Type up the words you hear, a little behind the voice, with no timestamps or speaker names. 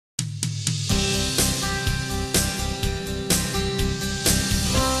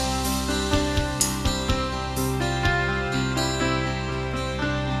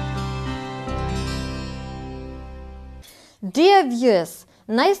Dear viewers,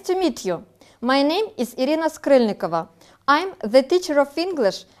 nice to meet you. My name is Irina Skrilnikova. I'm the teacher of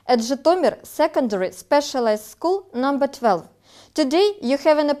English at Житомир Secondary Specialized School number 12. Today you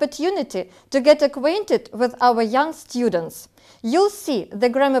have an opportunity to get acquainted with our young students. You'll see the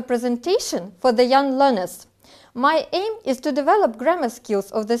grammar presentation for the young learners. My aim is to develop grammar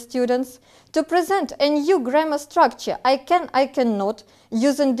skills of the students, to present a new grammar structure I cannot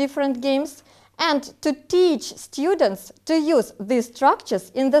using different games, and to teach students to use these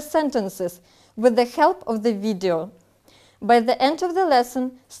structures in the sentences with the help of the video. By the end of the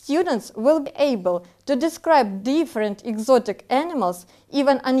lesson, students will be able to describe different exotic animals,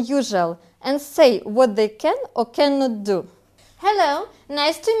 even unusual, and say what they can or cannot do. Hello,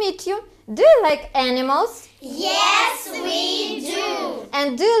 nice to meet you. Do you like animals? Yes, we do.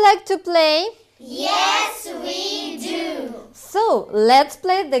 And do you like to play? Yes, we do. So, let's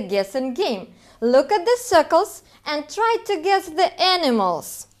play the guessing game. Look at the circles and try to guess the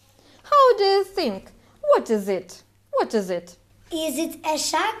animals. How do you think? What is it? What is it? Is it a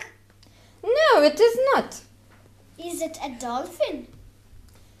shark? No, it is not. Is it a dolphin?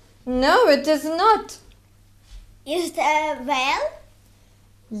 No, it is not. Is it a whale?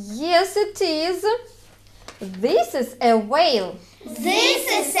 Yes, it is. This is a whale.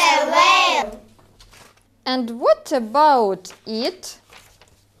 This is a whale. And what about it?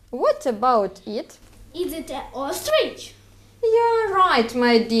 What about it? Is it an ostrich? You're right,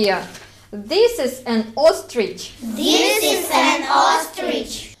 my dear. This is an ostrich. This is an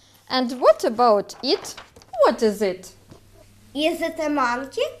ostrich. And what about it? What is it? Is it a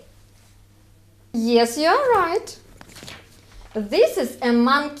monkey? Yes, you're right. This is a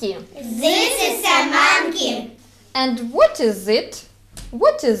monkey. This is a monkey. And what is it?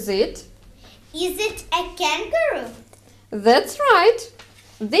 What is it? Is it a kangaroo? That's right.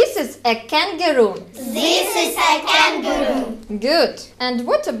 This is a kangaroo. This is a kangaroo. Good. And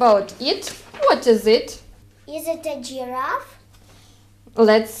what about it? What is it? Is it a giraffe?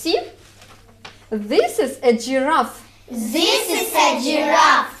 Let's see. This is a giraffe. This is a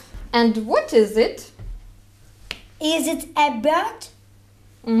giraffe. And what is it? Is it a bird?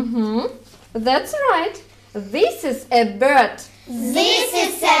 That's right. This is a bird. This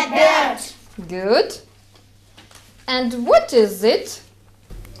is a bird. Good. And what is it?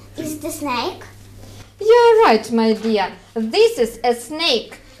 Is it a snake? You're right, my dear. This is a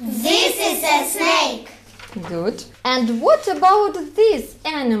snake. This is a snake. Good. And what about this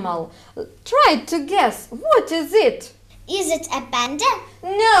animal? Try to guess. What is it? Is it a panda?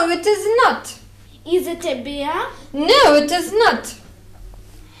 No, it is not. Is it a bear? No, it is not.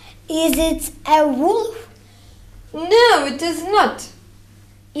 Is it a wolf? No, it is not.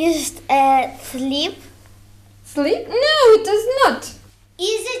 Is it a sleep? Sleep? No, it is not.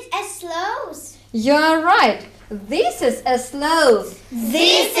 Is it a sloth? You're right. This is a sloth.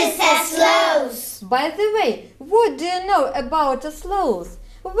 This is a sloth. By the way, what do you know about a sloth?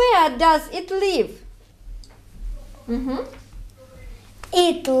 Where does it live?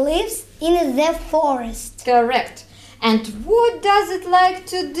 It lives in the forest. Correct. And what does it like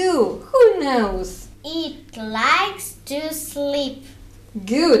to do? Who knows? It likes to sleep.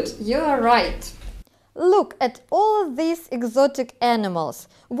 Good, you are right. Look at all these exotic animals.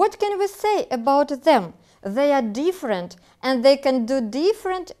 What can we say about them? They are different and they can do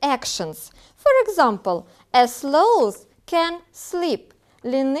different actions. For example, a sloth can sleep.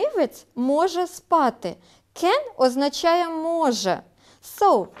 Лінивець може спати. Can означає може.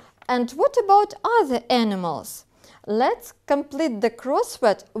 So, and what about other animals? Let's complete the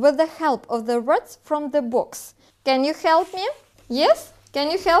crossword with the help of the words from the box. Can you help me? Yes?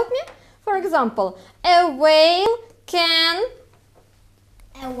 Can you help me? For example, a whale can...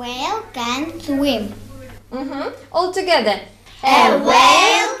 A whale can swim. All together. A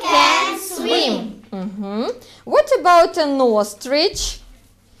whale can swim. What about an ostrich?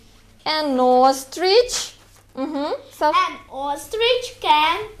 An ostrich. So, An ostrich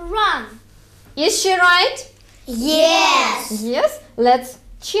can run. is she right? Yes. Yes. Let's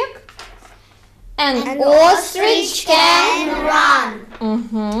check. An ostrich can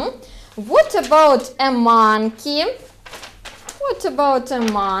run. What about a monkey? What about a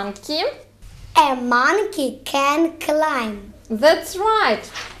monkey? A monkey can climb. That's right.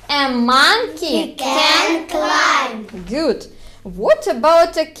 A monkey Can climb. Good. What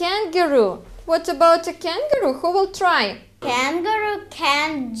about a kangaroo? What about a kangaroo? Who will try? Kangaroo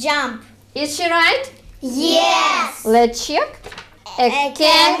can jump. Is she right? Yes. Let's check. A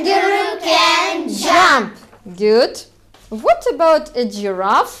kangaroo can jump. Good. What about a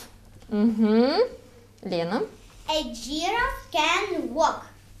giraffe? Lena. A giraffe can walk.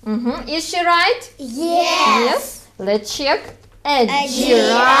 Is she right? Yes. Let's check. A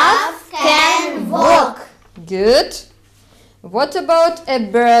giraffe can walk. Good. What about a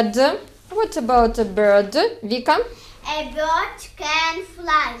bird? What about a bird? Vika? A bird can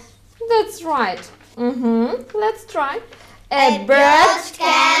fly. That's right. Let's try. A bird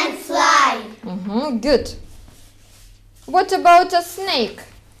can fly. Good. What about a snake?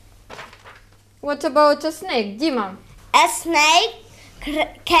 What about a snake? Dima? A snake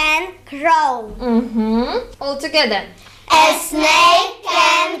can crawl. All together. A snake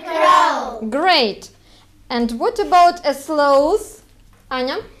can crawl. Great. And what about a sloth?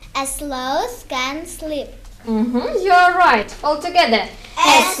 Anya? A sloth can sleep. You are right. All together.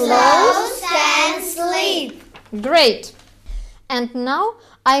 A sloth can sleep. Great. And now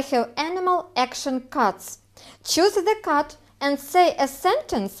I have animal action cards. Choose the card and say a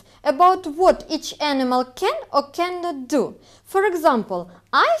sentence about what each animal can or cannot do. For example,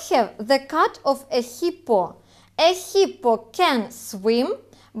 I have the card of a hippo. A hippo can swim,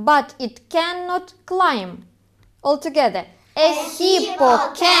 but it cannot climb. All together. A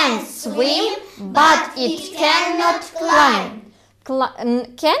hippo can swim, but it cannot climb.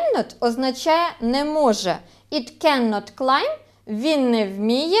 Cannot означає не може. It cannot climb. Він не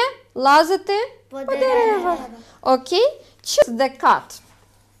вміє лазити по деревах. Okay? Choose the card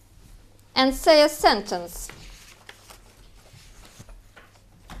and say a sentence.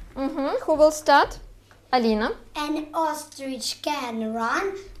 Who will start? Alina. An ostrich can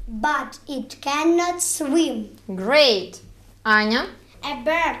run, but it cannot swim. Great. Anya. A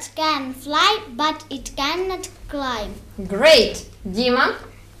bird can fly, but it cannot climb. Great. Dima.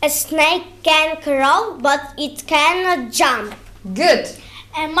 A snake can crawl, but it cannot jump. Good.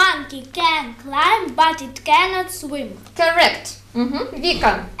 A monkey can climb, but it cannot swim. Correct.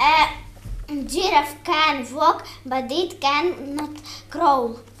 Vika. A giraffe can walk, but it cannot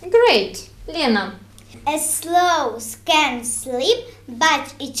crawl. Great. Lena. A sloth can sleep,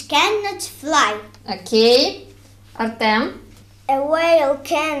 but it cannot fly. Okay. Artem. A whale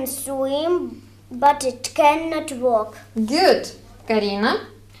can swim, but it cannot walk. Good. Karina.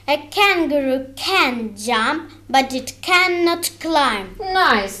 A kangaroo can jump, but it cannot climb.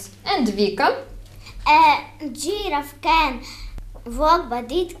 Nice. And Vika. A giraffe can walk,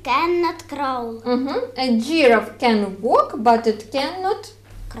 but it cannot crawl. A giraffe can walk, but it cannot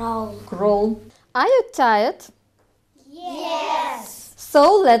crawl. Are you tired? Yes.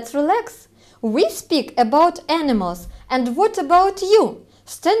 So let's relax. We speak about animals. And what about you?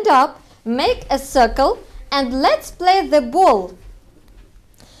 Stand up, make a circle, and let's play the ball.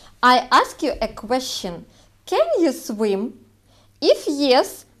 I ask you a question. Can you swim? If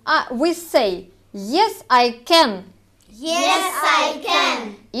yes, we say, yes, I can. Yes, I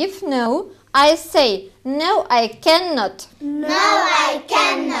can. If no, I say, no, I cannot. No, I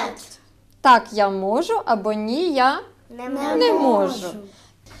cannot. Так, я можу, або ні, я не можу.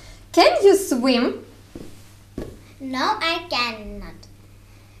 Can you swim? No, I cannot.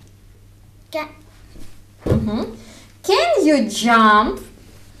 Can you jump?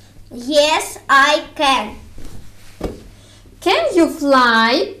 Yes, I can. Can you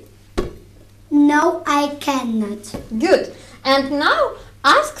fly? No, I cannot. Good. And now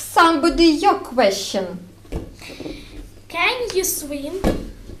ask somebody your question. Can you swim?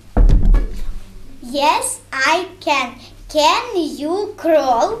 Yes, I can. Can you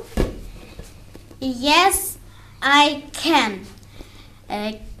crawl? Yes, I can.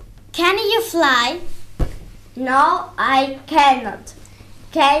 Can you fly? No, I cannot.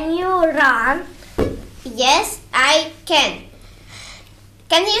 Can you run? Yes, I can.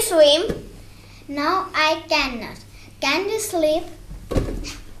 Can you swim? No, I cannot. Can you sleep?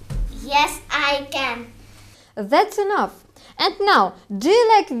 Yes, I can. That's enough. And now, do you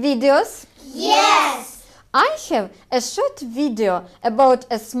like videos? Yes. I have a short video about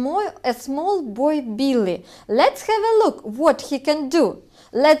a small boy Billy. Let's have a look what he can do.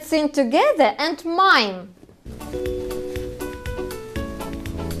 Let's sing together and mime.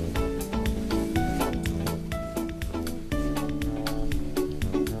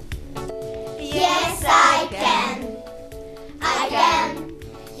 Yes, I can. I can.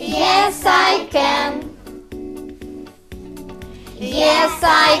 Yes, I can. Yes,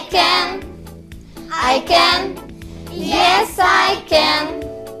 I can. I can. Yes, I can.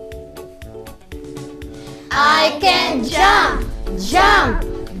 I can jump, jump,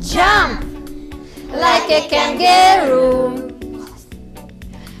 jump like a kangaroo.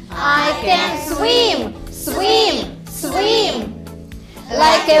 I can swim, swim, swim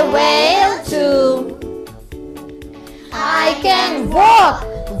like a whale too. I can walk,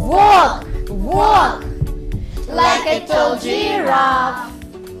 walk, walk like a tall giraffe.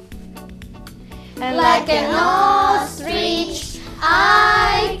 And like an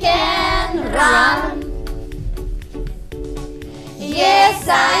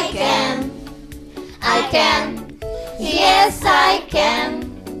I can. I can. Yes, I can.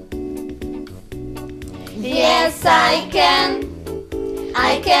 Yes, I can.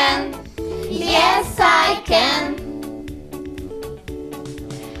 I can. Yes, I can.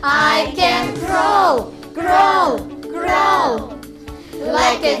 I can crawl, crawl, crawl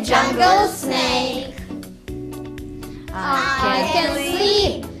like a jungle snake. I can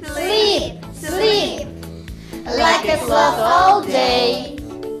sleep, sleep, sleep like a sloth all day.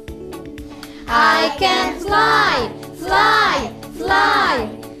 I can fly, fly, fly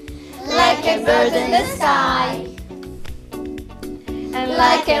like a bird in the sky. And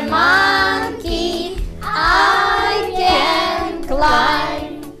like a monkey, I can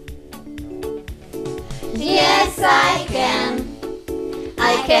climb. Yes, I can.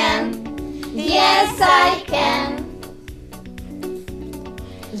 I can. Yes, I can.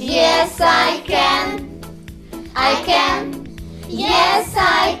 Yes, I can. I can. Yes,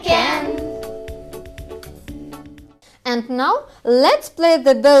 I can. And now let's play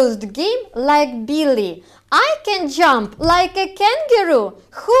the bold game like Billy. I can jump like a kangaroo.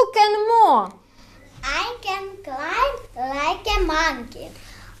 Who can more? I can climb like a monkey.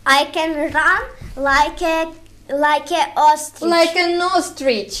 I can run like a ostrich. Like an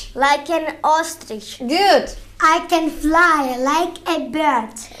ostrich. Like an ostrich. Good. I can fly like a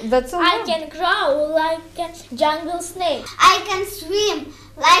bird. That's all. I can crawl like a jungle snake. I can swim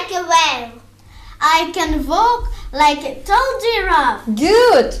like a whale. I can walk like a tall giraffe.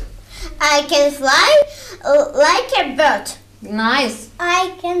 Good. I can fly like a bird. Nice.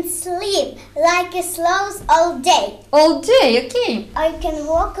 I can sleep like a sloth all day. All day, okay. I can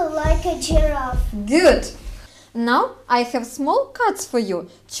walk like a giraffe. Good. Now I have small cards for you.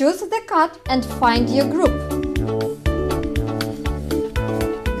 Choose the card and find your group.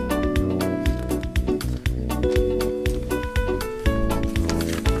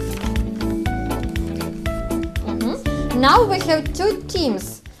 Now we have two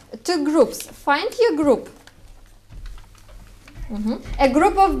teams, two groups. Find your group. A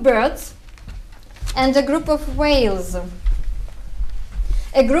group of birds and a group of whales.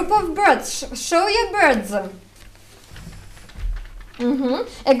 A group of birds. Show your birds.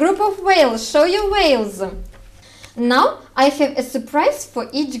 A group of whales. Show your whales. Now I have a surprise for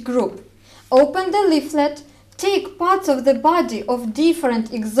each group. Open the leaflet, take parts of the body of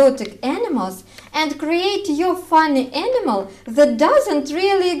different exotic animals and create your funny animal that doesn't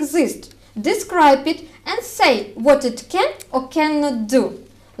really exist. Describe it and say what it can or cannot do.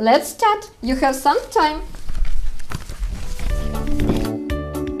 Let's start. You have some time.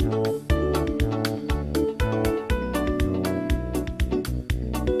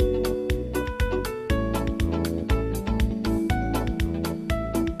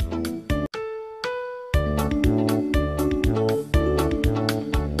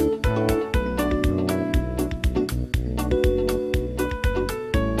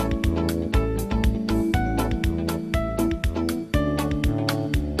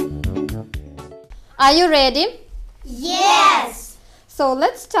 Are you ready? Yes. So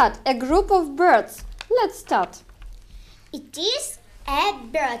let's start. A group of birds. Let's start. It is a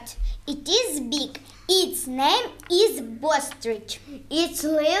bird. It is big. Its name is ostrich. It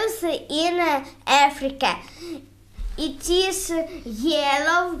lives in Africa. It is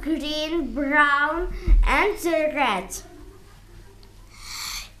yellow, green, brown, and red.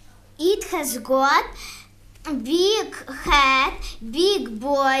 It has got big head, big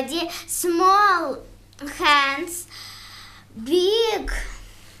body, small hands, big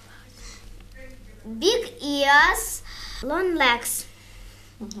ears, long legs.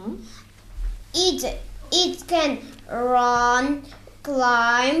 It can run,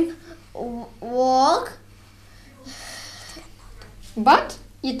 climb, walk, But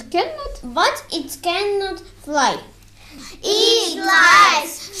it cannot. but it cannot fly. It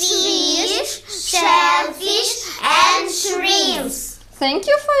likes fish, shellfish, and shrimps. Thank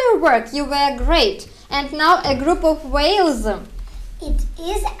you for your work. You were great. And now a group of whales. It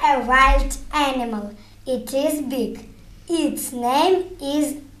is a wild animal. It is big. Its name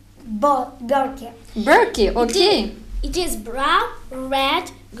is Berkey. Berkey, okay. It is brown,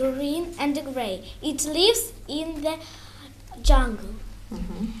 red, green, and grey. It lives in the jungle.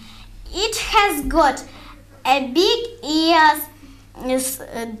 It has got a big ears,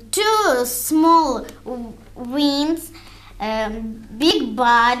 two small wings, big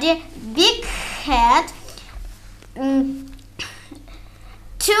body, big head,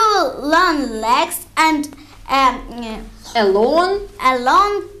 two long legs, and A lawn. a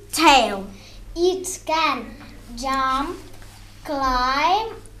long tail. It can jump, climb,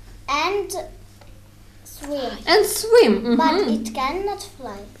 and swim. And swim. But it cannot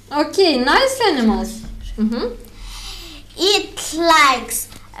fly. Okay, nice animals. It likes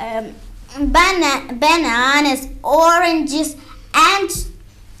bananas, oranges,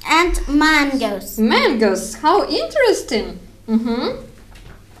 and mangoes. Mangoes, how interesting.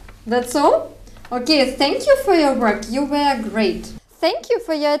 That's all? Okay, thank you for your work. You were great. Thank you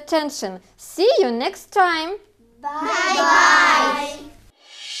for your attention. See you next time. Bye-bye.